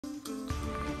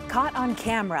Caught on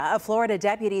camera, a Florida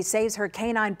deputy saves her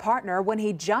canine partner when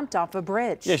he jumped off a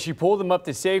bridge. Yeah, she pulled him up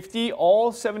to safety,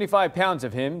 all 75 pounds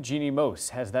of him. Jeannie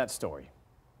Mose has that story.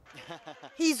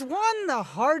 He's won the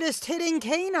hardest hitting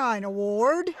canine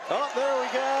award. Oh, there we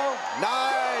go.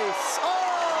 Nice.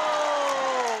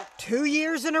 Oh! 2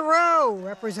 years in a row,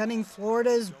 representing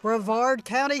Florida's Brevard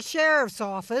County Sheriff's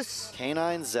Office.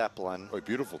 Canine Zeppelin. Oh,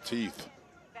 beautiful teeth.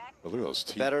 Oh, look at those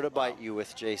teeth. Better to bite you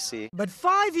with, JC. But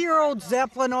 5-year-old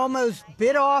Zeppelin almost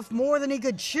bit off more than he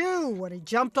could chew when he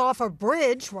jumped off a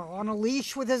bridge while on a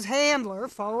leash with his handler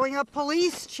following a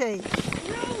police chase.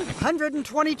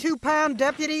 122-pound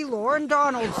deputy Lauren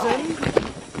Donaldson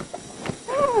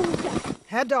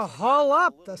had to haul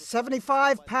up the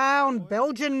 75-pound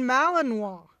Belgian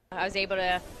Malinois. I was able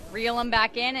to reel him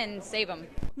back in and save him.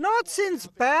 Not since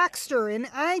Baxter in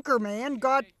Anchorman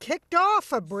got kicked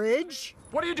off a bridge.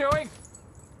 What are you doing?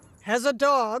 Has a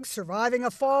dog surviving a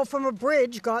fall from a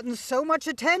bridge gotten so much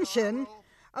attention?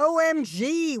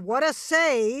 OMG, what a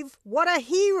save, what a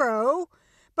hero.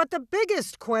 But the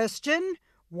biggest question,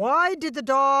 why did the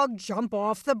dog jump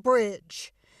off the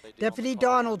bridge? Deputy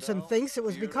Donaldson thinks it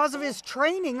was because of his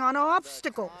training on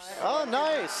obstacles. Oh,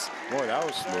 nice. Boy, that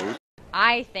was smooth.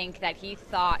 I think that he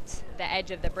thought the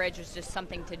edge of the bridge was just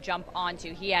something to jump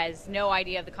onto. He has no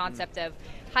idea of the concept of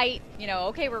height. You know,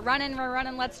 okay, we're running,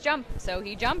 let's jump. So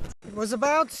he jumped. It was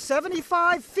about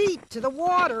 75 feet to the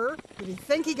water. Did he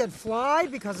think he could fly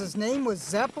because his name was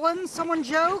Zeppelin, someone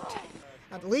joked?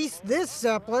 At least this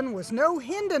Zeppelin was no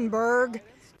Hindenburg,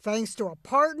 thanks to a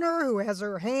partner who has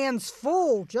her hands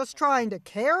full just trying to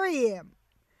carry him.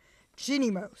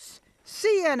 Jeannie Mose,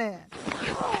 CNN,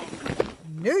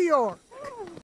 New York.